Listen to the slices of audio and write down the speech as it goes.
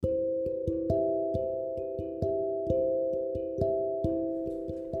Hey,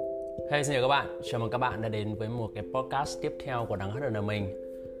 xin chào các bạn, chào mừng các bạn đã đến với một cái podcast tiếp theo của Dang HNN mình.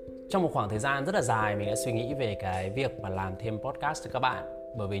 Trong một khoảng thời gian rất là dài, mình đã suy nghĩ về cái việc mà làm thêm podcast cho các bạn.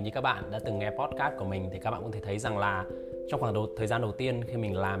 Bởi vì như các bạn đã từng nghe podcast của mình thì các bạn cũng thể thấy rằng là trong khoảng thời gian đầu tiên khi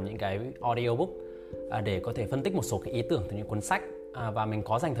mình làm những cái audiobook để có thể phân tích một số cái ý tưởng từ những cuốn sách, và mình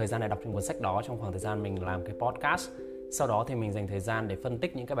có dành thời gian để đọc những cuốn sách đó trong khoảng thời gian mình làm cái podcast. Sau đó thì mình dành thời gian để phân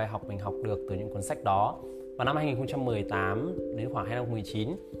tích những cái bài học mình học được từ những cuốn sách đó. Và năm 2018 đến khoảng 2019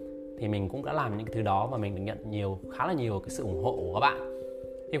 thì mình cũng đã làm những cái thứ đó và mình được nhận khá là nhiều cái sự ủng hộ của các bạn.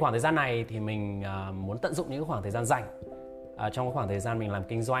 Thì khoảng thời gian này thì mình muốn tận dụng những cái khoảng thời gian rảnh. Trong cái khoảng thời gian mình làm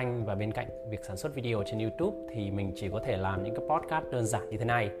kinh doanh và bên cạnh việc sản xuất video trên YouTube thì mình chỉ có thể làm những cái podcast đơn giản như thế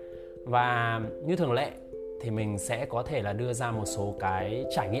này. Và như thường lệ thì mình sẽ có thể là đưa ra một số cái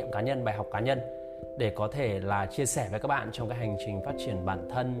trải nghiệm cá nhân, bài học cá nhân để có thể là chia sẻ với các bạn trong cái hành trình phát triển bản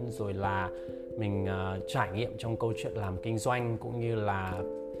thân, rồi là mình trải nghiệm trong câu chuyện làm kinh doanh, cũng như là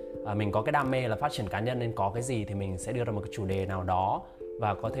mình có cái đam mê là phát triển cá nhân, nên có cái gì thì mình sẽ đưa ra một cái chủ đề nào đó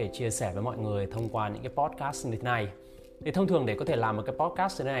và có thể chia sẻ với mọi người thông qua những cái podcast như thế này. Thì thông thường để có thể làm một cái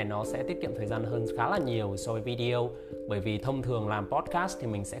podcast như thế này nó sẽ tiết kiệm thời gian hơn khá là nhiều so với video. Bởi vì thông thường làm podcast thì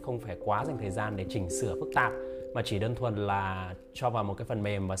mình sẽ không phải quá dành thời gian để chỉnh sửa phức tạp, mà chỉ đơn thuần là cho vào một cái phần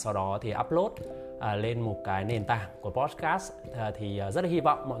mềm và sau đó thì upload lên một cái nền tảng của podcast. Thì rất là hy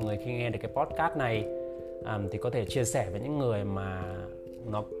vọng mọi người khi nghe được cái podcast này thì có thể chia sẻ với những người mà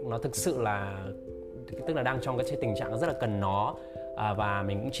nó thực sự là, tức là đang trong cái tình trạng rất là cần nó. Và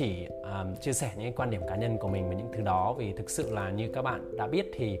mình cũng chỉ chia sẻ những quan điểm cá nhân của mình về những thứ đó. Vì thực sự là như các bạn đã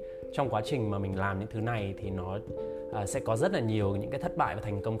biết thì trong quá trình mà mình làm những thứ này thì nó sẽ có rất là nhiều những cái thất bại và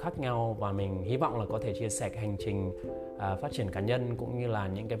thành công khác nhau. Và mình hy vọng là có thể chia sẻ cái hành trình phát triển cá nhân cũng như là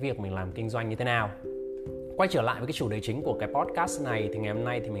những cái việc mình làm kinh doanh như thế nào. Quay trở lại với cái chủ đề chính của cái podcast này thì ngày hôm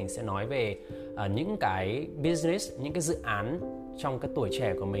nay thì mình sẽ nói về những cái business, những cái dự án trong cái tuổi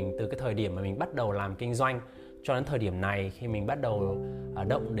trẻ của mình, từ cái thời điểm mà mình bắt đầu làm kinh doanh cho đến thời điểm này khi mình bắt đầu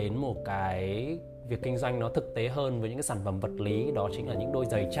động đến một cái việc kinh doanh nó thực tế hơn với những cái sản phẩm vật lý, đó chính là những đôi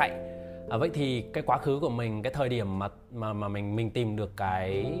giày chạy. Vậy thì cái quá khứ của mình, cái thời điểm mà mình tìm được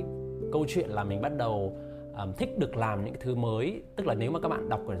cái câu chuyện là mình bắt đầu thích được làm những cái thứ mới. Tức là nếu mà các bạn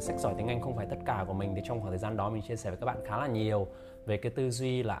đọc quyển sách Giỏi Tiếng Anh Không Phải Tất Cả của mình thì trong khoảng thời gian đó mình chia sẻ với các bạn khá là nhiều về cái tư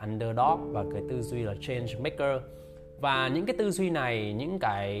duy là underdog và cái tư duy là change maker. Và những cái tư duy này, những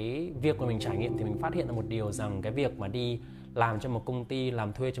cái việc mà mình trải nghiệm thì mình phát hiện ra một điều rằng cái việc mà đi làm cho một công ty,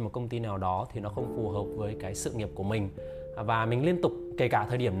 làm thuê cho một công ty nào đó thì nó không phù hợp với cái sự nghiệp của mình. Và mình liên tục, kể cả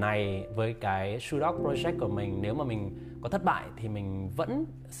thời điểm này với cái Shoe Dog Project của mình, nếu mà mình có thất bại thì mình vẫn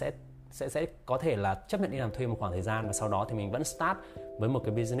sẽ có thể là chấp nhận đi làm thuê một khoảng thời gian, và sau đó thì mình vẫn start với một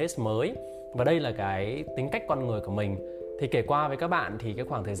cái business mới. Và đây là cái tính cách con người của mình. Thì kể qua với các bạn thì cái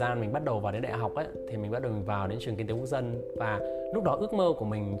khoảng thời gian mình bắt đầu vào đến đại học ấy, thì mình bắt đầu vào đến trường kinh tế quốc dân. Và lúc đó ước mơ của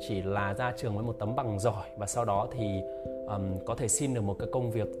mình chỉ là ra trường với một tấm bằng giỏi, và sau đó thì có thể xin được một cái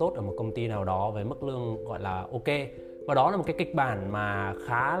công việc tốt ở một công ty nào đó với mức lương gọi là ok. Và đó là một cái kịch bản mà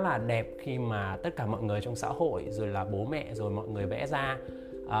khá là đẹp khi mà tất cả mọi người trong xã hội, rồi là bố mẹ, rồi mọi người vẽ ra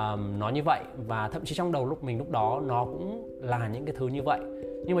nó như vậy. Và thậm chí trong đầu lúc đó nó cũng là những cái thứ như vậy.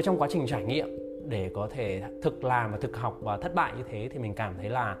 Nhưng mà trong quá trình trải nghiệm để có thể thực làm và thực học và thất bại như thế thì mình cảm thấy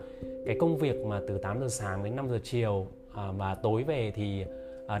là cái công việc mà từ 8 giờ sáng đến 5 giờ chiều và tối về thì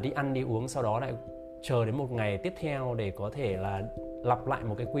đi ăn đi uống, sau đó lại chờ đến một ngày tiếp theo để có thể là lặp lại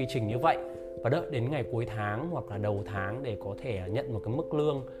một cái quy trình như vậy, và đợi đến ngày cuối tháng hoặc là đầu tháng để có thể nhận một cái mức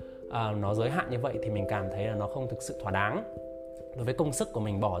lương nó giới hạn như vậy, thì mình cảm thấy là nó không thực sự thỏa đáng đối với công sức của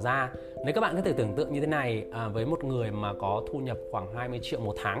mình bỏ ra. Nếu các bạn có thể tưởng tượng như thế này, với một người mà có thu nhập khoảng 20 triệu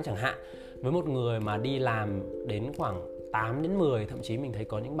một tháng chẳng hạn, với một người mà đi làm đến khoảng 8 đến 10, thậm chí mình thấy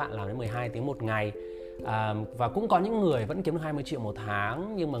có những bạn làm đến 12 tiếng một ngày, và cũng có những người vẫn kiếm được 20 triệu một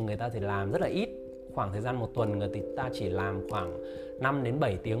tháng nhưng mà người ta thì làm rất là ít. Khoảng thời gian một tuần người ta chỉ làm khoảng 5 đến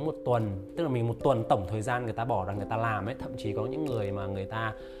 7 tiếng một tuần. Tức là mình một tuần tổng thời gian người ta bỏ ra người ta làm ấy, thậm chí có những người mà người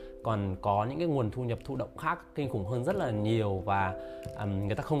ta còn có những cái nguồn thu nhập thụ động khác kinh khủng hơn rất là nhiều, và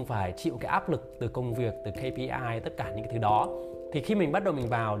người ta không phải chịu cái áp lực từ công việc, từ KPI, tất cả những cái thứ đó. Thì khi mình bắt đầu mình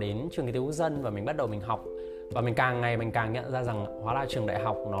vào đến trường kinh tế quốc dân và mình bắt đầu mình học, và mình càng ngày mình càng nhận ra rằng hóa ra trường đại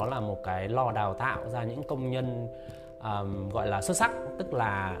học nó là một cái lò đào tạo ra những công nhân gọi là xuất sắc. Tức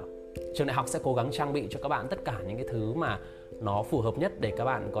là trường đại học sẽ cố gắng trang bị cho các bạn tất cả những cái thứ mà nó phù hợp nhất để các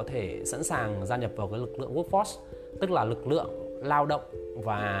bạn có thể sẵn sàng gia nhập vào cái lực lượng workforce, tức là lực lượng lao động.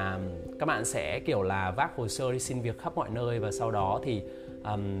 Và các bạn sẽ kiểu là vác hồ sơ đi xin việc khắp mọi nơi, và sau đó thì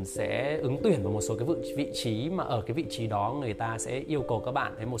sẽ ứng tuyển vào một số cái vị trí mà ở cái vị trí đó người ta sẽ yêu cầu các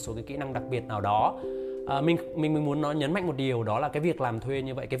bạn với một số cái kỹ năng đặc biệt nào đó. Mình muốn nhấn mạnh một điều, đó là cái việc làm thuê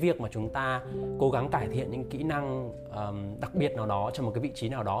như vậy, cái việc mà chúng ta cố gắng cải thiện những kỹ năng đặc biệt nào đó trong một cái vị trí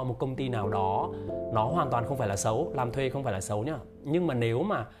nào đó, ở một công ty nào đó, nó hoàn toàn không phải là xấu. Làm thuê không phải là xấu nhá. Nhưng mà nếu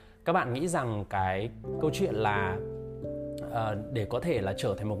mà các bạn nghĩ rằng cái câu chuyện là để có thể là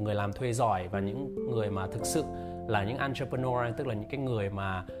trở thành một người làm thuê giỏi, và những người mà thực sự là những entrepreneur, tức là những cái người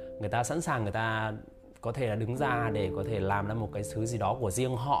mà người ta sẵn sàng, người ta có thể là đứng ra để có thể làm ra một cái thứ gì đó của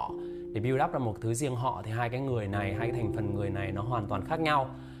riêng họ, để build up ra một thứ riêng họ, thì hai cái người này, hai cái thành phần người này nó hoàn toàn khác nhau.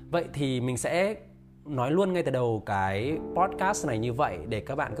 Vậy thì mình sẽ nói luôn ngay từ đầu cái podcast này như vậy, để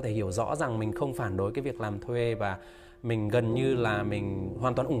các bạn có thể hiểu rõ rằng mình không phản đối cái việc làm thuê, và mình gần như là mình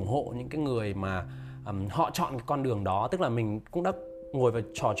hoàn toàn ủng hộ những cái người mà họ chọn cái con đường đó. Tức là mình cũng đã ngồi và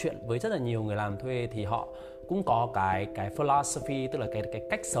trò chuyện với rất là nhiều người làm thuê, thì họ cũng có cái philosophy, tức là cái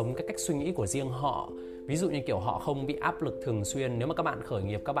cách sống, cái cách suy nghĩ của riêng họ. Ví dụ như kiểu họ không bị áp lực thường xuyên. Nếu mà các bạn khởi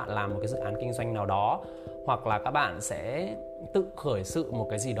nghiệp, các bạn làm một cái dự án kinh doanh nào đó, hoặc là các bạn sẽ tự khởi sự một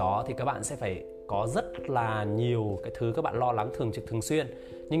cái gì đó, thì các bạn sẽ phải có rất là nhiều cái thứ các bạn lo lắng thường trực thường xuyên.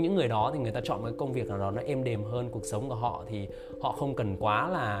 Nhưng những người đó thì người ta chọn một cái công việc nào đó nó êm đềm hơn. Cuộc sống của họ thì họ không cần quá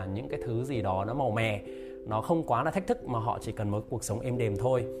là những cái thứ gì đó nó màu mè, nó không quá là thách thức, mà họ chỉ cần một cuộc sống êm đềm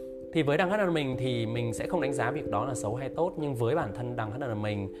thôi. Thì với Dang HNN thì mình sẽ không đánh giá việc đó là xấu hay tốt. Nhưng với bản thân Dang HNN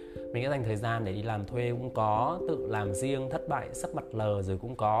mình đã dành thời gian để đi làm thuê cũng có, tự làm riêng, thất bại, sắp mặt lờ rồi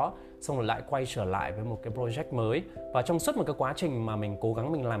cũng có, xong rồi lại quay trở lại với một cái project mới. Và trong suốt một cái quá trình mà mình cố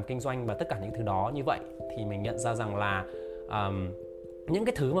gắng mình làm kinh doanh và tất cả những thứ đó như vậy, thì mình nhận ra rằng là những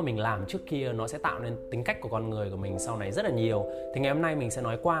cái thứ mà mình làm trước kia nó sẽ tạo nên tính cách của con người của mình sau này rất là nhiều. Thì ngày hôm nay mình sẽ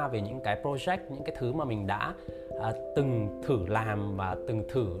nói qua về những cái project, những cái thứ mà mình đã từng thử làm và từng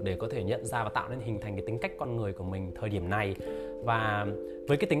thử để có thể nhận ra và tạo nên, hình thành cái tính cách con người của mình thời điểm này. Và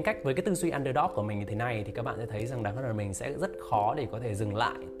với cái tính cách, với cái tư duy underdog của mình như thế này, thì các bạn sẽ thấy rằng đáng là mình sẽ rất khó để có thể dừng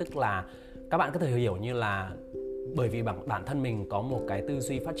lại. Tức là các bạn có thể hiểu như là bởi vì bản thân mình có một cái tư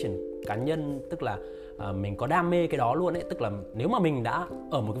duy phát triển cá nhân, tức là mình có đam mê cái đó luôn ấy. Tức là nếu mà mình đã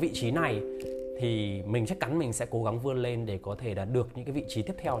ở một cái vị trí này thì mình chắc chắn mình sẽ cố gắng vươn lên để có thể đạt được những cái vị trí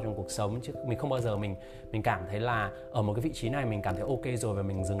tiếp theo trong cuộc sống. Chứ mình không bao giờ mình cảm thấy là ở một cái vị trí này mình cảm thấy ok rồi và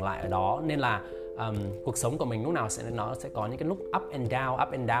mình dừng lại ở đó. Nên là cuộc sống của mình lúc nào nó sẽ có những cái lúc up and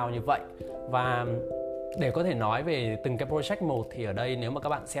down như vậy. Và để có thể nói về từng cái project một, thì ở đây nếu mà các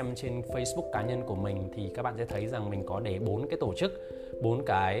bạn xem trên Facebook cá nhân của mình thì các bạn sẽ thấy rằng mình có để 4 cái tổ chức, 4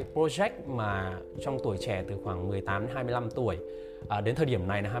 cái project mà trong tuổi trẻ từ khoảng 18 đến 25 tuổi đến thời điểm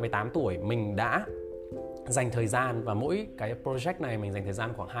này là 28 tuổi mình đã dành thời gian, và mỗi cái project này mình dành thời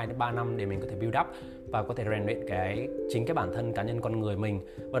gian khoảng 2 đến 3 năm để mình có thể build up và có thể rèn luyện chính cái bản thân cá nhân con người mình.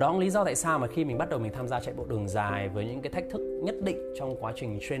 Và đó là lý do tại sao mà khi mình bắt đầu mình tham gia chạy bộ đường dài với những cái thách thức nhất định trong quá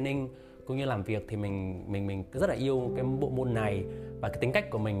trình training cũng như làm việc, thì mình rất là yêu cái bộ môn này, và cái tính cách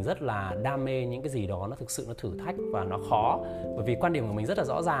của mình rất là đam mê những cái gì đó nó thực sự nó thử thách và nó khó. Bởi vì quan điểm của mình rất là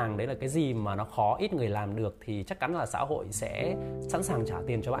rõ ràng, đấy là cái gì mà nó khó, ít người làm được thì chắc chắn là xã hội sẽ sẵn sàng trả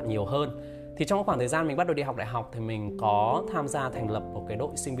tiền cho bạn nhiều hơn. Thì trong khoảng thời gian mình bắt đầu đi học đại học thì mình có tham gia thành lập một cái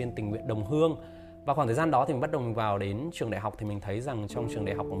đội sinh viên tình nguyện đồng hương. Và khoảng thời gian đó thì mình bắt đầu vào đến trường đại học, thì mình thấy rằng trong trường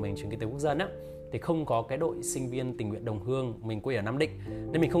đại học của mình, trường kinh tế quốc dân á, thì không có cái đội sinh viên tình nguyện đồng hương. Mình quê ở Nam Định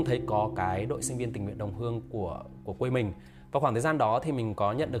nên mình không thấy có cái đội sinh viên tình nguyện đồng hương của quê mình. Và khoảng thời gian đó thì mình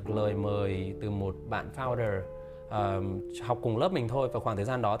có nhận được lời mời từ một bạn founder học cùng lớp mình thôi. Và khoảng thời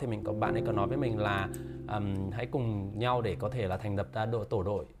gian đó thì bạn ấy có nói với mình là hãy cùng nhau để có thể là thành lập ra tổ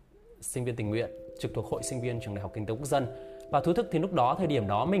đội sinh viên tình nguyện trực thuộc hội sinh viên trường đại học kinh tế quốc dân. Và thú thực thì lúc đó, thời điểm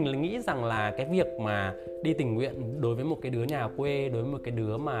đó mình nghĩ rằng là cái việc mà đi tình nguyện đối với một cái đứa nhà quê, đối với một cái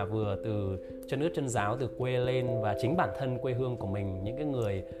đứa mà vừa từ chân ướt chân ráo từ quê lên, và chính bản thân quê hương của mình, những cái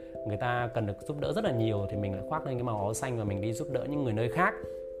người ta cần được giúp đỡ rất là nhiều, thì mình lại khoác lên cái màu áo xanh và mình đi giúp đỡ những người nơi khác.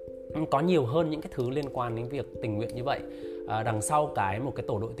 Có nhiều hơn những cái thứ liên quan đến việc tình nguyện như vậy. Đằng sau một cái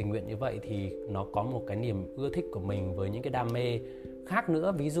tổ đội tình nguyện như vậy thì nó có một cái niềm ưa thích của mình với những cái đam mê khác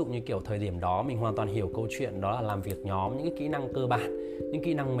nữa. Ví dụ như kiểu thời điểm đó mình hoàn toàn hiểu câu chuyện đó là làm việc nhóm, những cái kỹ năng cơ bản, những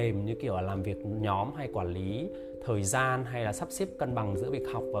kỹ năng mềm như kiểu là làm việc nhóm hay quản lý thời gian, hay là sắp xếp cân bằng giữa việc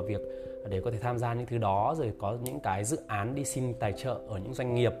học và việc để có thể tham gia những thứ đó, rồi có những cái dự án đi xin tài trợ ở những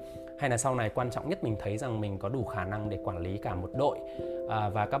doanh nghiệp, hay là sau này quan trọng nhất mình thấy rằng mình có đủ khả năng để quản lý cả một đội.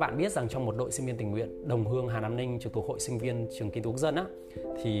 Và các bạn biết rằng trong một đội sinh viên tình nguyện đồng hương Hà Nam Ninh trực thuộc hội sinh viên trường kinh tế quốc dân á,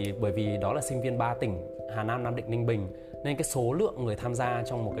 thì bởi vì đó là sinh viên 3 tỉnh Hà Nam, Nam Định, Ninh Bình, nên cái số lượng người tham gia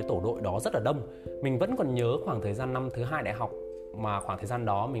trong một cái tổ đội đó rất là đông. Mình vẫn còn nhớ khoảng thời gian năm thứ 2 đại học, mà khoảng thời gian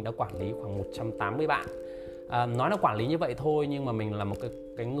đó mình đã quản lý khoảng 180 bạn. Nói là quản lý như vậy thôi, nhưng mà mình là một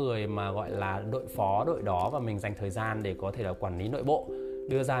cái người mà gọi là đội phó đội đó, và mình dành thời gian để có thể là quản lý nội bộ,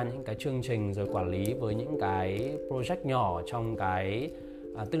 đưa ra những cái chương trình rồi quản lý với những cái project nhỏ trong cái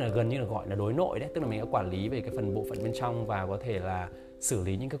tức là gần như là gọi là đối nội đấy, tức là mình đã quản lý về cái phần bộ phận bên trong và có thể là xử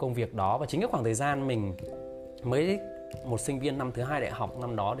lý những cái công việc đó. Và chính cái khoảng thời gian mình mới một sinh viên năm thứ 2 đại học,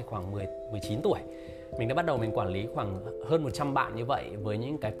 năm đó thì khoảng 19 tuổi, mình đã bắt đầu mình quản lý khoảng hơn 100 bạn như vậy với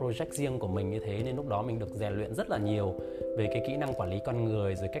những cái project riêng của mình như thế. Nên lúc đó mình được rèn luyện rất là nhiều về cái kỹ năng quản lý con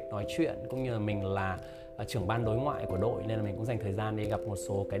người, rồi cách nói chuyện, cũng như là mình là trưởng ban đối ngoại của đội, nên là mình cũng dành thời gian để gặp một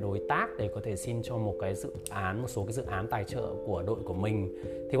số cái đối tác để có thể xin cho một số cái dự án tài trợ của đội của mình.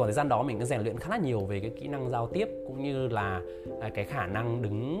 Thì khoảng thời gian đó mình đã rèn luyện khá là nhiều về cái kỹ năng giao tiếp, cũng như là cái khả năng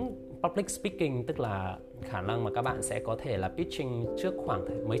đứng public speaking, tức là khả năng mà các bạn sẽ có thể là pitching trước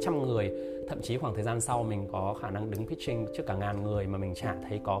khoảng mấy trăm người. Thậm chí khoảng thời gian sau mình có khả năng đứng pitching trước cả ngàn người mà mình chả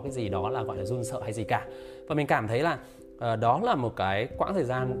thấy có cái gì đó là gọi là run sợ hay gì cả. Và mình cảm thấy là đó là một cái quãng thời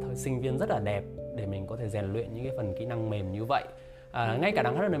gian sinh viên rất là đẹp để mình có thể rèn luyện những cái phần kỹ năng mềm như vậy. Ngay cả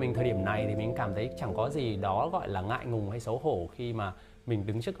Đằng HNN mình thời điểm này thì mình cảm thấy chẳng có gì đó gọi là ngại ngùng hay xấu hổ khi mà mình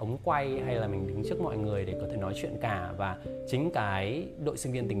đứng trước ống quay hay là mình đứng trước mọi người để có thể nói chuyện cả. Và chính cái đội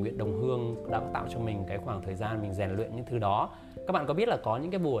sinh viên tình nguyện đồng hương đã tạo cho mình cái khoảng thời gian mình rèn luyện những thứ đó. Các bạn có biết là có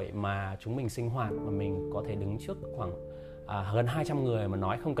những cái buổi mà chúng mình sinh hoạt mà mình có thể đứng trước khoảng gần 200 người mà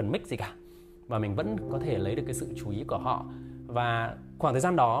nói không cần mic gì cả, và mình vẫn có thể lấy được cái sự chú ý của họ. Và khoảng thời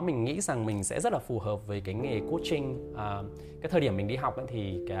gian đó mình nghĩ rằng mình sẽ rất là phù hợp với cái nghề coaching. Cái thời điểm mình đi học ấy,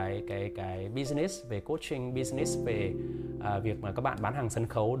 thì cái business về coaching, business về việc mà các bạn bán hàng sân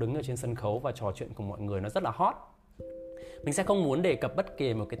khấu, đứng ở trên sân khấu và trò chuyện cùng mọi người nó rất là hot. Mình sẽ không muốn đề cập bất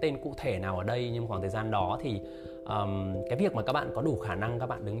kỳ một cái tên cụ thể nào ở đây, nhưng khoảng thời gian đó thì cái việc mà các bạn có đủ khả năng các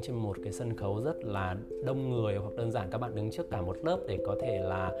bạn đứng trên một cái sân khấu rất là đông người, hoặc đơn giản các bạn đứng trước cả một lớp để có thể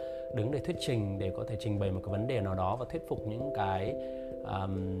là đứng để thuyết trình, để có thể trình bày một cái vấn đề nào đó và thuyết phục những cái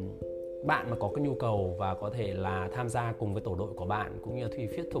bạn mà có cái nhu cầu và có thể là tham gia cùng với tổ đội của bạn, cũng như là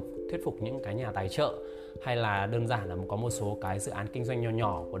thuyết phục những cái nhà tài trợ, hay là đơn giản là có một số cái dự án kinh doanh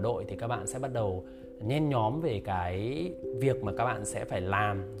nhỏ của đội, thì các bạn sẽ bắt đầu nhen nhóm về cái việc mà các bạn sẽ phải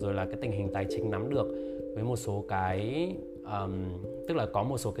làm, rồi là cái tình hình tài chính nắm được với một số cái tức là có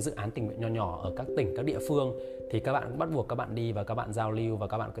một số cái dự án tình nguyện nhỏ ở các tỉnh, các địa phương, thì các bạn bắt buộc các bạn đi và các bạn giao lưu và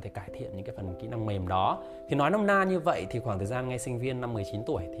các bạn có thể cải thiện những cái phần kỹ năng mềm đó. Thì nói nôm na như vậy thì khoảng thời gian ngay sinh viên năm 19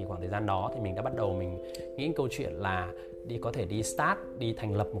 tuổi thì khoảng thời gian đó thì mình đã bắt đầu mình nghĩ câu chuyện là có thể đi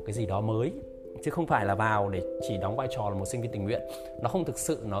thành lập một cái gì đó mới, chứ không phải là vào để chỉ đóng vai trò là một sinh viên tình nguyện. Nó không thực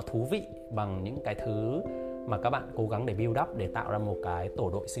sự nó thú vị bằng những cái thứ mà các bạn cố gắng để build up, để tạo ra một cái tổ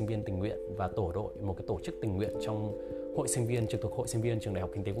đội sinh viên tình nguyện và một cái tổ chức tình nguyện trong hội sinh viên, trực thuộc hội sinh viên trường Đại học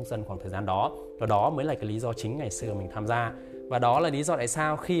Kinh tế Quốc dân khoảng thời gian đó. Và đó mới là cái lý do chính ngày xưa mình tham gia. Và đó là lý do tại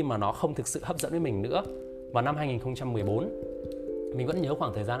sao khi mà nó không thực sự hấp dẫn với mình nữa, vào năm 2014, mình vẫn nhớ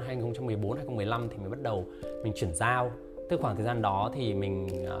khoảng thời gian 2014, 2015 thì mình bắt đầu mình chuyển giao. Từ khoảng thời gian đó thì mình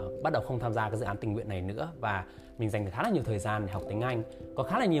bắt đầu không tham gia cái dự án tình nguyện này nữa, và mình dành khá là nhiều thời gian để học tiếng Anh. Có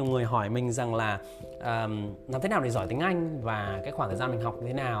khá là nhiều người hỏi mình rằng là làm thế nào để giỏi tiếng Anh và cái khoảng thời gian mình học như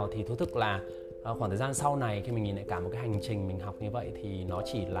thế nào. Thì thú thực là khoảng thời gian sau này khi mình nhìn lại cả một cái hành trình mình học như vậy thì nó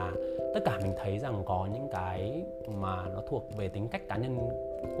chỉ là tất cả mình thấy rằng có những cái mà nó thuộc về tính cách cá nhân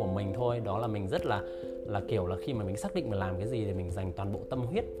của mình thôi. Đó là mình rất là kiểu là khi mà mình xác định mình làm cái gì thì mình dành toàn bộ tâm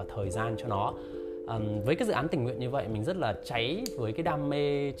huyết và thời gian cho nó. Với cái dự án tình nguyện như vậy mình rất là cháy với cái đam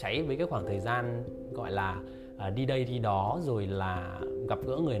mê, cháy với cái khoảng thời gian gọi là đi đây đi đó, rồi là gặp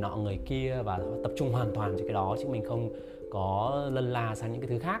gỡ người nọ người kia và tập trung hoàn toàn cho cái đó, chứ mình không có lân la sang những cái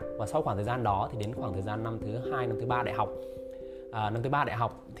thứ khác. Và sau khoảng thời gian đó thì đến khoảng thời gian năm thứ 2, năm thứ 3 đại học, năm thứ 3 đại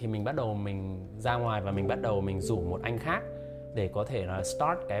học thì mình bắt đầu mình ra ngoài và mình bắt đầu mình rủ một anh khác để có thể là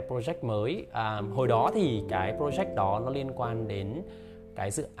start cái project mới. Hồi đó thì cái project đó nó liên quan đến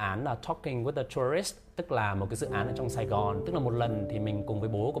cái dự án là Talking with the Tourist, tức là một cái dự án ở trong Sài Gòn. Tức là một lần thì mình cùng với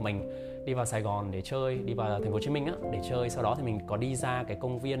bố của mình đi vào Sài Gòn để chơi, đi vào thành phố Hồ Chí Minh để chơi. Sau đó thì mình có đi ra cái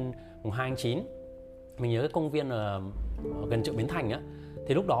công viên mùng 2 tháng 9. Mình nhớ cái công viên ở gần chợ Bến Thành á.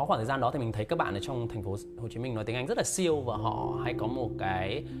 Thì lúc đó khoảng thời gian đó thì mình thấy các bạn ở trong thành phố Hồ Chí Minh nói tiếng Anh rất là siêu, và họ hay có một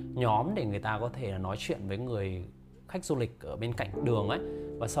cái nhóm để người ta có thể nói chuyện với người khách du lịch ở bên cạnh đường ấy.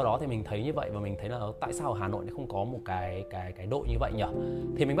 Và sau đó thì mình thấy như vậy và mình thấy là tại sao ở Hà Nội không có một cái đội như vậy nhỉ?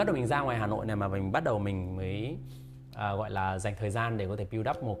 Thì mình bắt đầu mình ra ngoài Hà Nội này mà mình bắt đầu mình mới gọi là dành thời gian để có thể build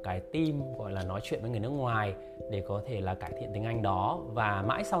up một cái team gọi là nói chuyện với người nước ngoài để có thể là cải thiện tiếng Anh đó. Và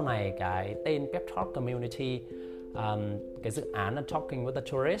mãi sau này cái tên Pep Talk Community, cái dự án là Talking with the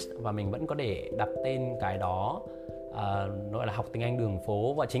Tourist, và mình vẫn có để đặt tên cái đó gọi là học tiếng Anh đường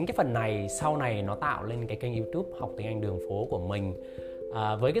phố. Và chính cái phần này sau này nó tạo lên cái kênh YouTube học tiếng Anh đường phố của mình.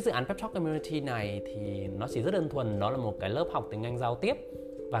 Với cái dự án Pep Talk Community này thì nó chỉ rất đơn thuần, đó là một cái lớp học tiếng Anh giao tiếp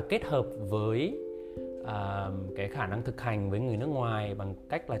và kết hợp với cái khả năng thực hành với người nước ngoài bằng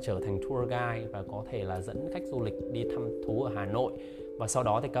cách là trở thành tour guide và có thể là dẫn khách du lịch đi thăm thú ở Hà Nội và sau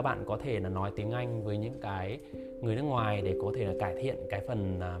đó thì các bạn có thể là nói tiếng Anh với những cái người nước ngoài để có thể là cải thiện cái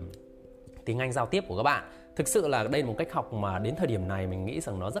phần tiếng Anh giao tiếp của các bạn. Thực sự là đây là một cách học mà đến thời điểm này mình nghĩ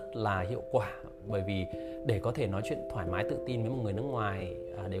rằng nó rất là hiệu quả, bởi vì để có thể nói chuyện thoải mái tự tin với một người nước ngoài,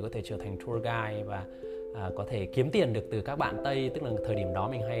 để có thể trở thành tour guide và có thể kiếm tiền được từ các bạn Tây. Tức là thời điểm đó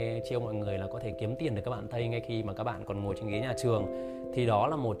mình hay trêu mọi người là có thể kiếm tiền được các bạn Tây ngay khi mà các bạn còn ngồi trên ghế nhà trường. Thì đó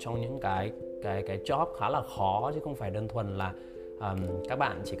là một trong những cái job khá là khó, chứ không phải đơn thuần là các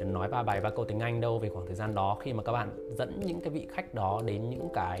bạn chỉ cần nói 3 bài 3 câu tiếng Anh đâu. Về khoảng thời gian đó, khi mà các bạn dẫn những cái vị khách đó đến những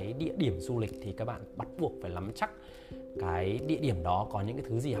cái địa điểm du lịch thì các bạn bắt buộc phải nắm chắc cái địa điểm đó có những cái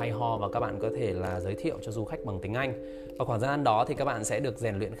thứ gì hay ho, và các bạn có thể là giới thiệu cho du khách bằng tiếng Anh. Và khoảng thời gian đó thì các bạn sẽ được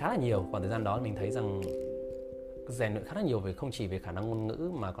rèn luyện khá là nhiều. Khoảng thời gian đó mình thấy rằng rèn luyện khá là nhiều về không chỉ về khả năng ngôn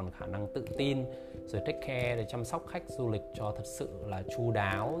ngữ mà còn khả năng tự tin, rồi take care, để chăm sóc khách du lịch cho thật sự là chu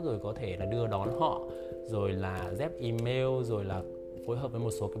đáo, rồi có thể là đưa đón họ, rồi là dép email, rồi là phối hợp với một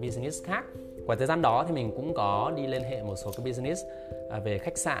số cái business khác. Khoảng thời gian đó thì mình cũng có đi liên hệ một số cái business về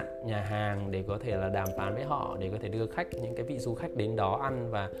khách sạn, nhà hàng để có thể là đàm phán với họ, để có thể đưa khách, những cái vị du khách đến đó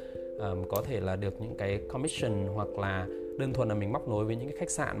ăn và có thể là được những cái commission, hoặc là đơn thuần là mình móc nối với những cái khách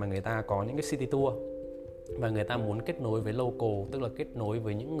sạn mà người ta có những cái city tour và người ta muốn kết nối với local, tức là kết nối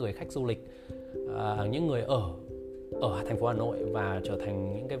với những người khách du lịch, những người ở thành phố Hà Nội, và trở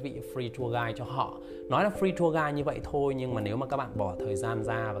thành những cái vị free tour guide cho họ. Nói là free tour guide như vậy thôi, nhưng mà nếu mà các bạn bỏ thời gian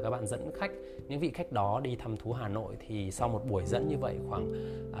ra và các bạn dẫn khách, những vị khách đó đi thăm thú Hà Nội, thì sau một buổi dẫn như vậy khoảng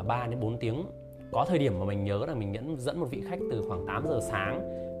 3 đến 4 tiếng. Có thời điểm mà mình nhớ là mình dẫn một vị khách từ khoảng 8 giờ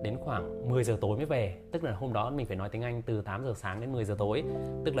sáng đến khoảng 10 giờ tối mới về. Tức là hôm đó mình phải nói tiếng Anh từ 8 giờ sáng đến 10 giờ tối.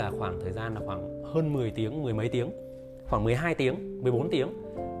 Tức là khoảng thời gian là khoảng hơn 10 tiếng, 10 mấy tiếng, khoảng 12 tiếng, 14 tiếng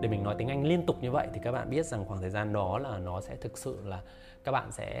để mình nói tiếng Anh liên tục như vậy. Thì các bạn biết rằng khoảng thời gian đó là nó sẽ thực sự là các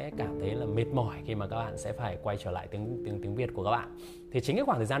bạn sẽ cảm thấy là mệt mỏi khi mà các bạn sẽ phải quay trở lại tiếng Việt của các bạn. Thì chính cái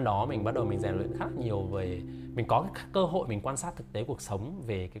khoảng thời gian đó mình bắt đầu mình rèn luyện khá là nhiều về, mình có cái cơ hội mình quan sát thực tế cuộc sống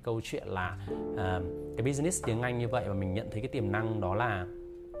về cái câu chuyện là cái business tiếng Anh như vậy, và mình nhận thấy cái tiềm năng đó là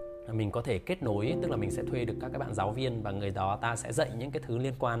mình có thể kết nối, tức là mình sẽ thuê được các bạn giáo viên và người đó ta sẽ dạy những cái thứ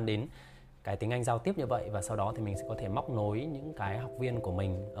liên quan đến cái tiếng Anh giao tiếp như vậy, và sau đó thì mình sẽ có thể móc nối những cái học viên của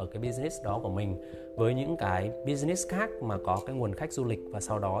mình ở cái business đó của mình với những cái business khác mà có cái nguồn khách du lịch, và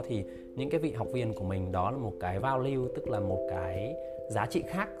sau đó thì những cái vị học viên của mình đó là một cái value, tức là một cái giá trị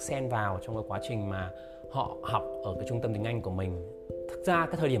khác xen vào trong cái quá trình mà họ học ở cái trung tâm tiếng Anh của mình. Thực ra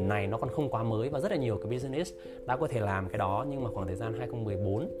cái thời điểm này nó còn không quá mới và rất là nhiều cái business đã có thể làm cái đó, nhưng mà khoảng thời gian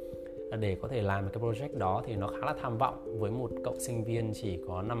 2014 để có thể làm cái project đó thì nó khá là tham vọng với một cậu sinh viên chỉ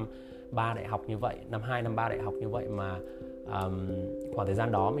có năm 3 đại học như vậy, năm 2, năm 3 đại học như vậy mà khoảng thời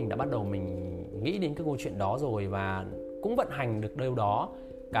gian đó mình đã bắt đầu mình nghĩ đến cái câu chuyện đó rồi, và cũng vận hành được đâu đó.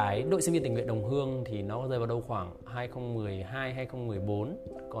 Cái đội sinh viên tình nguyện đồng hương thì nó rơi vào đâu khoảng 2012, 2014.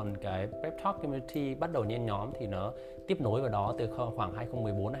 Còn cái Pep Talk Community bắt đầu nhen nhóm thì nó tiếp nối vào đó từ khoảng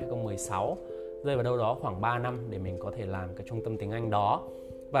 2014, 2016. Rơi vào đâu đó khoảng 3 năm để mình có thể làm cái trung tâm tiếng Anh đó.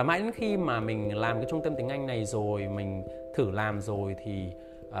 Và mãi đến khi mà mình làm cái trung tâm tiếng Anh này rồi, mình thử làm rồi thì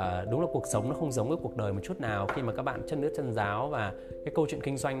đúng là cuộc sống nó không giống với cuộc đời một chút nào. Khi mà các bạn chân nước chân giáo, và cái câu chuyện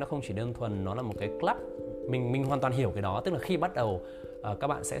kinh doanh nó không chỉ đơn thuần nó là một cái club. Mình hoàn toàn hiểu cái đó. Tức là khi bắt đầu các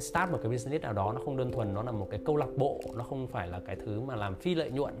bạn sẽ start một cái business nào đó, nó không đơn thuần nó là một cái câu lạc bộ, nó không phải là cái thứ mà làm phi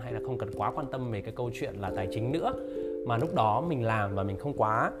lợi nhuận, hay là không cần quá quan tâm về cái câu chuyện là tài chính nữa. Mà lúc đó mình làm và mình không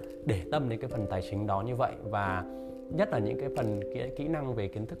quá để tâm đến cái phần tài chính đó như vậy. Và nhất là những cái phần kỹ năng về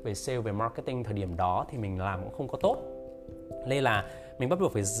kiến thức về sale, về marketing thời điểm đó thì mình làm cũng không có tốt. Nên là mình bắt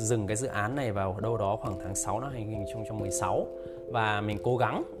buộc phải dừng cái dự án này vào đâu đó khoảng tháng 6 năm 2016. Và mình cố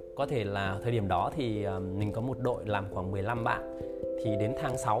gắng, có thể là thời điểm đó thì mình có một đội làm khoảng 15 bạn. Thì đến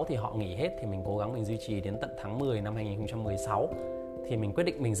tháng 6 thì họ nghỉ hết, thì mình cố gắng mình duy trì đến tận tháng 10 năm 2016. Thì mình quyết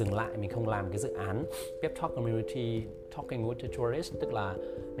định mình dừng lại, mình không làm cái dự án Pep Talk Community Talking with the Tourist. Tức là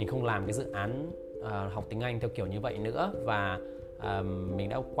mình không làm cái dự án học tiếng Anh theo kiểu như vậy nữa. Và mình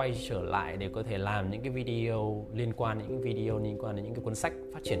đã quay trở lại để có thể làm những cái video liên quan đến những cái cuốn sách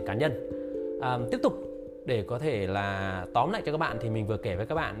phát triển cá nhân. Tiếp tục để có thể là tóm lại cho các bạn, thì mình vừa kể với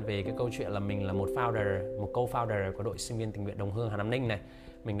các bạn về cái câu chuyện là mình là một co-founder của đội sinh viên tình nguyện đồng hương Hà Nam Ninh này.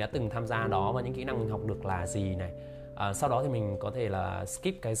 Mình đã từng tham gia đó và những kỹ năng mình học được là gì này. Sau đó thì mình có thể là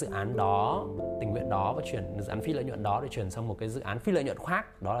skip cái dự án đó, tình nguyện đó, và chuyển dự án phi lợi nhuận đó để chuyển sang một cái dự án phi lợi nhuận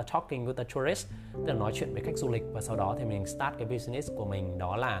khác, đó là Talking with the Tourist, tức là nói chuyện với khách du lịch. Và sau đó thì mình start cái business của mình,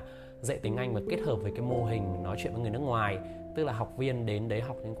 đó là dạy tiếng Anh và kết hợp với cái mô hình nói chuyện với người nước ngoài, tức là học viên đến đấy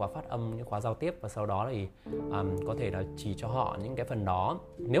học những khóa phát âm, những khóa giao tiếp, và sau đó thì có thể là chỉ cho họ những cái phần đó.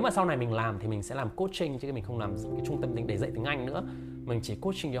 Nếu mà sau này mình làm thì mình sẽ làm coaching, chứ mình không làm cái trung tâm để dạy tiếng Anh nữa. Mình chỉ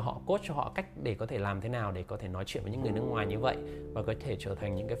coaching cho họ, coach cho họ cách để có thể làm thế nào để có thể nói chuyện với những người nước ngoài như vậy, và có thể trở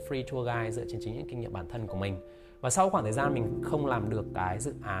thành những cái free tour guide dựa trên chính những kinh nghiệm bản thân của mình. Và sau khoảng thời gian mình không làm được cái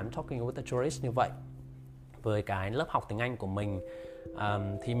dự án Talking with the Tourist như vậy với cái lớp học tiếng Anh của mình,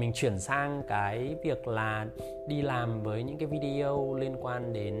 thì mình chuyển sang cái việc là đi làm với những cái video liên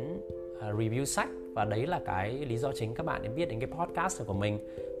quan đến review sách. Và đấy là cái lý do chính các bạn biết đến cái podcast của mình.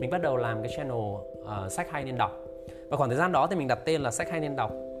 Mình bắt đầu làm cái channel sách hay nên đọc. Và khoảng thời gian đó thì mình đặt tên là sách hay nên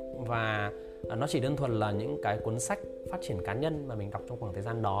đọc, và nó chỉ đơn thuần là những cái cuốn sách phát triển cá nhân mà mình đọc trong khoảng thời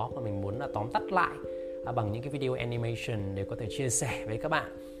gian đó, và mình muốn là tóm tắt lại bằng những cái video animation để có thể chia sẻ với các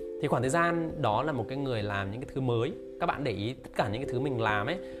bạn. Thì khoảng thời gian đó là một cái người làm những cái thứ mới. Các bạn để ý tất cả những cái thứ mình làm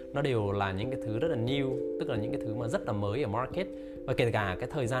ấy, nó đều là những cái thứ rất là new, tức là những cái thứ mà rất là mới ở market. Và kể cả cái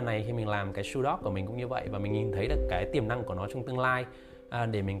thời gian này khi mình làm cái shoe dog của mình cũng như vậy, và mình nhìn thấy được cái tiềm năng của nó trong tương lai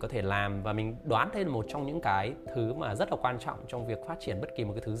để mình có thể làm. Và mình đoán thêm một trong những cái thứ mà rất là quan trọng trong việc phát triển bất kỳ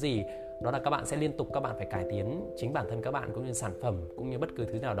một cái thứ gì, đó là các bạn sẽ liên tục các bạn phải cải tiến chính bản thân các bạn cũng như sản phẩm cũng như bất cứ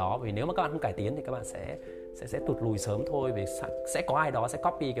thứ nào đó. Vì nếu mà các bạn không cải tiến thì các bạn sẽ tụt lùi sớm thôi, vì sẽ có ai đó sẽ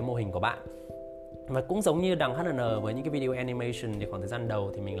copy cái mô hình của bạn. Và cũng giống như Dang HNN với những cái video animation, thì khoảng thời gian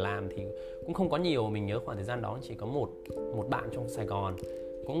đầu thì mình làm thì cũng không có nhiều. Mình nhớ khoảng thời gian đó chỉ có một bạn trong Sài Gòn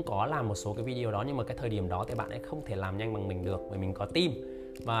cũng có làm một số cái video đó, nhưng mà cái thời điểm đó thì bạn ấy không thể làm nhanh bằng mình được, bởi mình có team.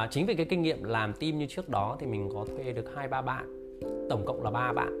 Và chính vì cái kinh nghiệm làm team như trước đó thì mình có thuê được 2-3 bạn, tổng cộng là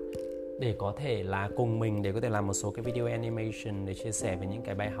 3 bạn, để có thể là cùng mình để có thể làm một số cái video animation để chia sẻ về những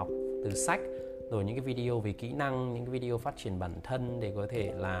cái bài học từ sách, rồi những cái video về kỹ năng, những cái video phát triển bản thân để có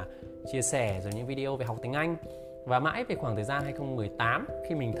thể là chia sẻ, rồi những video về học tiếng Anh. Và mãi về khoảng thời gian 2018,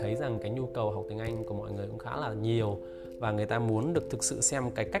 khi mình thấy rằng cái nhu cầu học tiếng Anh của mọi người cũng khá là nhiều, và người ta muốn được thực sự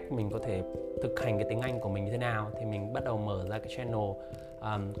xem cái cách mình có thể thực hành cái tiếng Anh của mình như thế nào, thì mình bắt đầu mở ra cái channel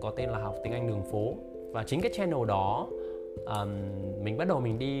có tên là Học Tiếng Anh Đường Phố. Và chính cái channel đó mình bắt đầu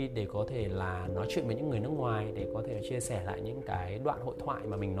mình đi để có thể là nói chuyện với những người nước ngoài, để có thể chia sẻ lại những cái đoạn hội thoại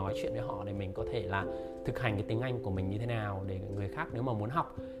mà mình nói chuyện với họ, để mình có thể là thực hành cái tiếng Anh của mình như thế nào, để người khác nếu mà muốn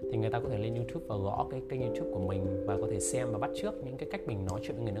học thì người ta có thể lên YouTube và gõ cái kênh YouTube của mình và có thể xem và bắt chước những cái cách mình nói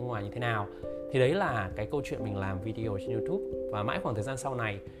chuyện với người nước ngoài như thế nào. Thì đấy là cái câu chuyện mình làm video trên YouTube. Và mãi khoảng thời gian sau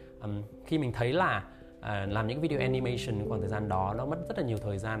này, khi mình thấy là làm những video animation khoảng thời gian đó nó mất rất là nhiều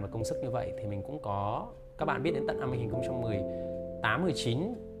thời gian và công sức như vậy, thì mình cũng có, các bạn biết đến tận năm 2018,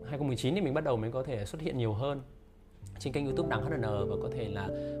 2019 thì mình bắt đầu mới có thể xuất hiện nhiều hơn trên kênh YouTube Dang HNN, và có thể là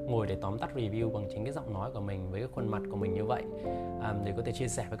ngồi để tóm tắt review bằng chính cái giọng nói của mình với cái khuôn mặt của mình như vậy, để có thể chia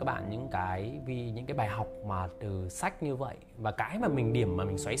sẻ với các bạn những cái bài học mà từ sách như vậy. Và cái mà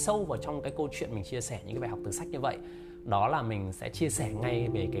mình xoáy sâu vào trong cái câu chuyện mình chia sẻ những cái bài học từ sách như vậy, đó là mình sẽ chia sẻ ngay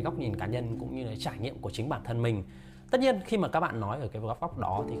về cái góc nhìn cá nhân cũng như là trải nghiệm của chính bản thân mình. Tất nhiên khi mà các bạn nói ở cái góc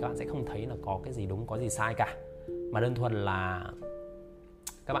đó thì các bạn sẽ không thấy là có cái gì đúng, có gì sai cả, mà đơn thuần là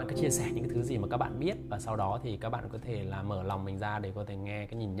các bạn cứ chia sẻ những cái thứ gì mà các bạn biết, và sau đó thì các bạn có thể là mở lòng mình ra để có thể nghe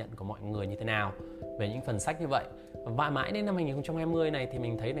cái nhìn nhận của mọi người như thế nào về những phần sách như vậy. Và mãi đến năm 2020 này thì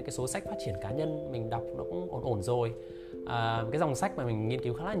mình thấy là cái số sách phát triển cá nhân mình đọc nó cũng ổn rồi. Cái dòng sách mà mình nghiên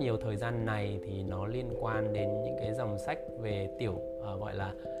cứu khá là nhiều thời gian này thì nó liên quan đến những cái dòng sách về gọi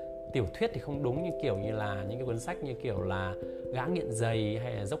là tiểu thuyết thì không đúng, như kiểu như là những cái cuốn sách như kiểu là Gã Nghiện Giày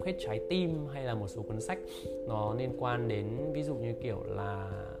hay là Dốc Hết Trái Tim, hay là một số cuốn sách nó liên quan đến ví dụ như kiểu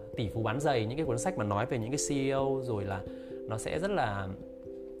là Tỷ Phú Bán Giày, những cái cuốn sách mà nói về những cái CEO, rồi là nó sẽ rất là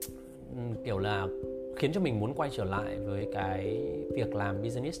kiểu là khiến cho mình muốn quay trở lại với cái việc làm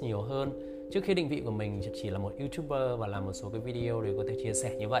business nhiều hơn. Trước khi định vị của mình chỉ là một YouTuber và làm một số cái video để có thể chia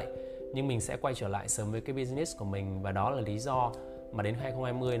sẻ như vậy, nhưng mình sẽ quay trở lại sớm với cái business của mình. Và đó là lý do mà đến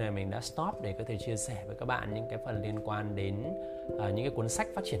 2020 này mình đã stop để có thể chia sẻ với các bạn những cái phần liên quan đến những cái cuốn sách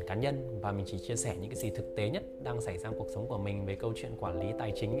phát triển cá nhân, và mình chỉ chia sẻ những cái gì thực tế nhất đang xảy ra trong cuộc sống của mình về câu chuyện quản lý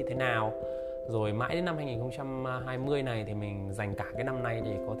tài chính như thế nào. Rồi mãi đến năm 2020 này thì mình dành cả cái năm nay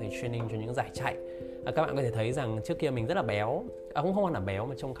để có thể training cho những giải chạy. Các bạn có thể thấy rằng trước kia mình rất là béo, cũng không hẳn là béo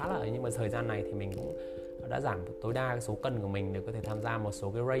mà trông khá là, nhưng mà thời gian này thì mình cũng đã giảm tối đa cái số cân của mình để có thể tham gia một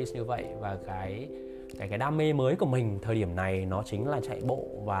số cái race như vậy. Và cái đam mê mới của mình thời điểm này nó chính là chạy bộ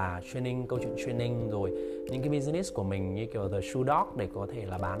và training, câu chuyện training, rồi những cái business của mình như kiểu The Shoe Dog để có thể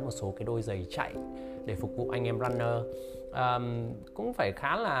là bán một số cái đôi giày chạy để phục vụ anh em runner. cũng phải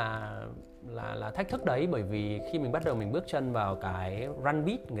khá là thách thức đấy, bởi vì khi mình bắt đầu mình bước chân vào cái run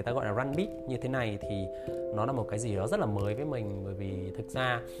beat, người ta gọi là run beat như thế này, thì nó là một cái gì đó rất là mới với mình. Bởi vì thực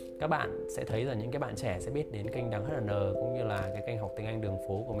ra các bạn sẽ thấy là những cái bạn trẻ sẽ biết đến kênh Dang HNN cũng như là cái kênh học tiếng Anh đường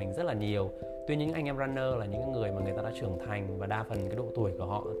phố của mình rất là nhiều. Tuy nhiên những anh em runner là những người mà người ta đã trưởng thành, và đa phần cái độ tuổi của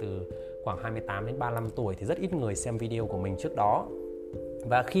họ từ khoảng 28 đến 35 tuổi, thì rất ít người xem video của mình trước đó.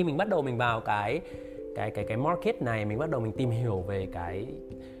 Và khi mình bắt đầu mình vào cái market này, mình bắt đầu mình tìm hiểu về cái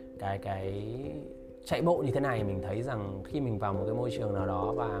chạy bộ như thế này, mình thấy rằng khi mình vào một cái môi trường nào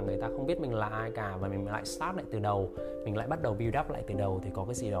đó và người ta không biết mình là ai cả, và mình lại start lại từ đầu, mình lại bắt đầu build up lại từ đầu, thì có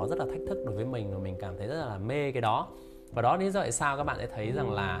cái gì đó rất là thách thức đối với mình, và mình cảm thấy rất là mê cái đó. Và đó lý do tại sao các bạn sẽ thấy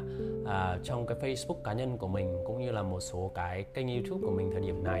rằng là trong cái Facebook cá nhân của mình cũng như là một số cái kênh YouTube của mình thời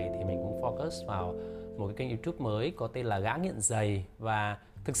điểm này, thì mình cũng focus vào một cái kênh YouTube mới có tên là Gã Nghiện Giày. Và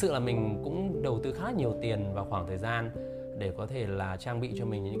thực sự là mình cũng đầu tư khá nhiều tiền và khoảng thời gian để có thể là trang bị cho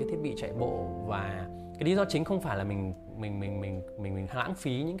mình những cái thiết bị chạy bộ. Và cái lý do chính không phải là mình lãng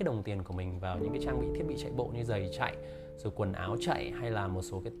phí những cái đồng tiền của mình vào những cái trang bị thiết bị chạy bộ như giày chạy, rồi quần áo chạy, hay là một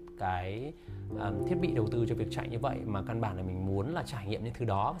số cái thiết bị đầu tư cho việc chạy như vậy, mà căn bản là mình muốn là trải nghiệm những thứ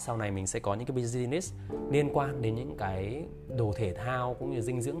đó. Sau này mình sẽ có những cái business liên quan đến những cái đồ thể thao cũng như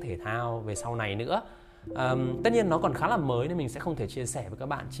dinh dưỡng thể thao về sau này nữa. Tất nhiên nó còn khá là mới nên mình sẽ không thể chia sẻ với các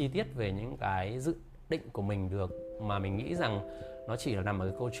bạn chi tiết về những cái dự định của mình được, mà mình nghĩ rằng nó chỉ là nằm ở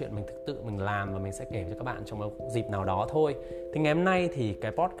cái câu chuyện mình thực tự mình làm, và mình sẽ kể cho các bạn trong một dịp nào đó thôi. Thì ngày hôm nay thì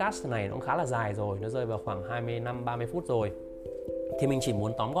cái podcast này nó cũng khá là dài rồi, nó rơi vào khoảng 25-30 phút rồi. Thì mình chỉ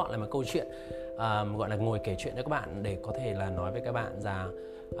muốn tóm gọn lại một câu chuyện, gọi là ngồi kể chuyện cho các bạn, để có thể là nói với các bạn rằng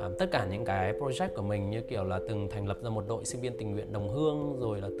tất cả những cái project của mình, như kiểu là từng thành lập ra một đội sinh viên tình nguyện đồng hương,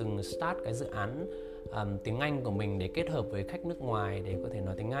 rồi là từng start cái dự án tiếng Anh của mình để kết hợp với khách nước ngoài để có thể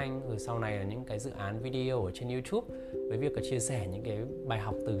nói tiếng Anh, rồi sau này là những cái dự án video ở trên YouTube với việc chia sẻ những cái bài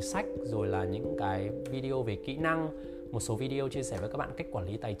học từ sách, rồi là những cái video về kỹ năng, một số video chia sẻ với các bạn cách quản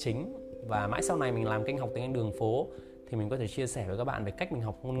lý tài chính. Và mãi sau này mình làm kênh học tiếng Anh đường phố thì mình có thể chia sẻ với các bạn về cách mình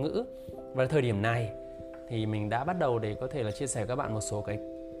học ngôn ngữ. Và thời điểm này thì mình đã bắt đầu để có thể là chia sẻ với các bạn một số cái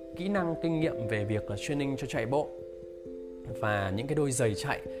kỹ năng, kinh nghiệm về việc là training cho chạy bộ và những cái đôi giày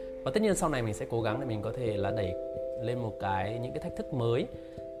chạy. Và tất nhiên sau này mình sẽ cố gắng để mình có thể là đẩy lên những cái thách thức mới.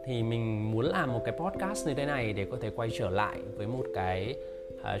 Thì mình muốn làm một cái podcast như thế này để có thể quay trở lại với một cái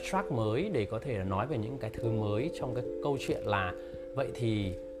track mới, để có thể là nói về những cái thứ mới trong cái câu chuyện là vậy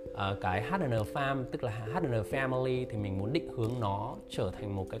thì cái HNN Farm, tức là HNN Family, thì mình muốn định hướng nó trở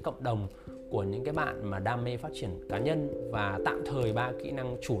thành một cái cộng đồng của những cái bạn mà đam mê phát triển cá nhân. Và tạm thời 3 kỹ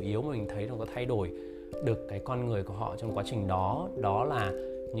năng chủ yếu mà mình thấy nó có thay đổi được cái con người của họ trong quá trình đó, đó là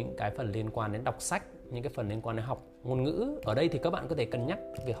những cái phần liên quan đến đọc sách, những cái phần liên quan đến học ngôn ngữ. Ở đây thì các bạn có thể cân nhắc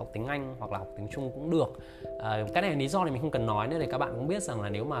việc học tiếng Anh hoặc là học tiếng Trung cũng được. Cái này là lý do này mình không cần nói nữa, để các bạn cũng biết rằng là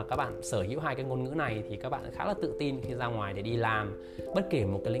nếu mà các bạn sở hữu hai cái ngôn ngữ này thì các bạn khá là tự tin khi ra ngoài để đi làm bất kể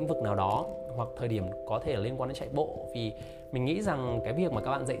một cái lĩnh vực nào đó, hoặc thời điểm có thể là liên quan đến chạy bộ. Vì mình nghĩ rằng cái việc mà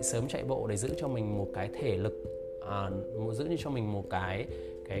các bạn dậy sớm chạy bộ để giữ cho mình một cái thể lực, giữ cho mình một cái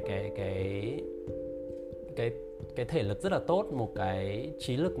thể lực rất là tốt, một cái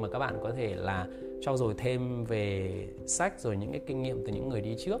trí lực mà các bạn có thể là trau dồi thêm về sách, rồi những cái kinh nghiệm từ những người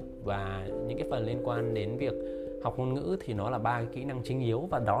đi trước, và những cái phần liên quan đến việc học ngôn ngữ, thì nó là 3 cái kỹ năng chính yếu.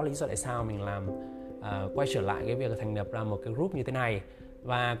 Và đó là lý do tại sao mình làm quay trở lại cái việc thành lập ra một cái group như thế này.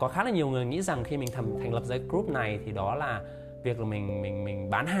 Và có khá là nhiều người nghĩ rằng khi mình thành lập ra cái group này thì đó là việc là mình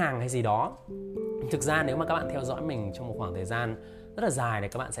bán hàng hay gì đó. Thực ra nếu mà các bạn theo dõi mình trong một khoảng thời gian rất là dài thì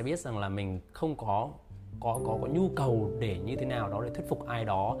các bạn sẽ biết rằng là mình không có nhu cầu để như thế nào đó để thuyết phục ai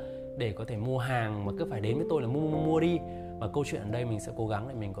đó để có thể mua hàng, mà cứ phải đến với tôi là mua đi. Và câu chuyện ở đây mình sẽ cố gắng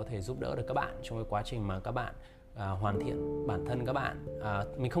để mình có thể giúp đỡ được các bạn trong cái quá trình mà các bạn hoàn thiện bản thân các bạn.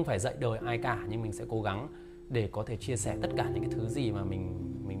 Mình không phải dạy đời ai cả, nhưng mình sẽ cố gắng để có thể chia sẻ tất cả những cái thứ gì mà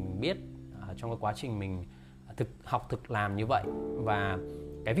mình biết trong cái quá trình mình thực làm như vậy. Và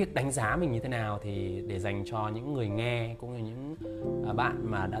cái việc đánh giá mình như thế nào thì để dành cho những người nghe cũng như những bạn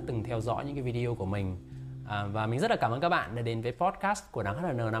mà đã từng theo dõi những cái video của mình. Và mình rất là cảm ơn các bạn đã đến với podcast của Dang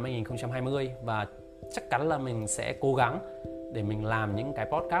HNN năm 2020. Và chắc chắn là mình sẽ cố gắng để mình làm những cái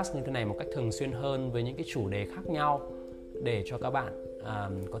podcast như thế này một cách thường xuyên hơn, với những cái chủ đề khác nhau, để cho các bạn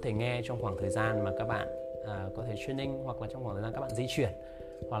có thể nghe trong khoảng thời gian mà các bạn có thể training, hoặc là trong khoảng thời gian các bạn di chuyển,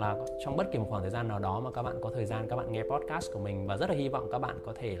 hoặc là trong bất kỳ một khoảng thời gian nào đó mà các bạn có thời gian các bạn nghe podcast của mình. Và rất là hy vọng các bạn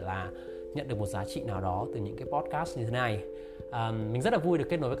có thể là nhận được một giá trị nào đó từ những cái podcast như thế này. Mình rất là vui được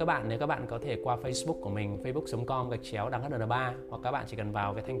kết nối với các bạn. Nếu các bạn có thể qua Facebook của mình, facebook.com/Dang HNN3, hoặc các bạn chỉ cần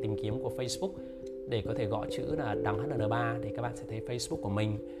vào cái thanh tìm kiếm của Facebook để có thể gõ chữ là Dang HNN3 thì các bạn sẽ thấy Facebook của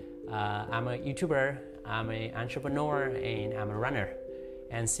mình. I'm a YouTuber, I'm an entrepreneur and I'm a runner.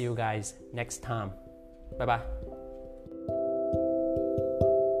 And see you guys next time. Bye bye.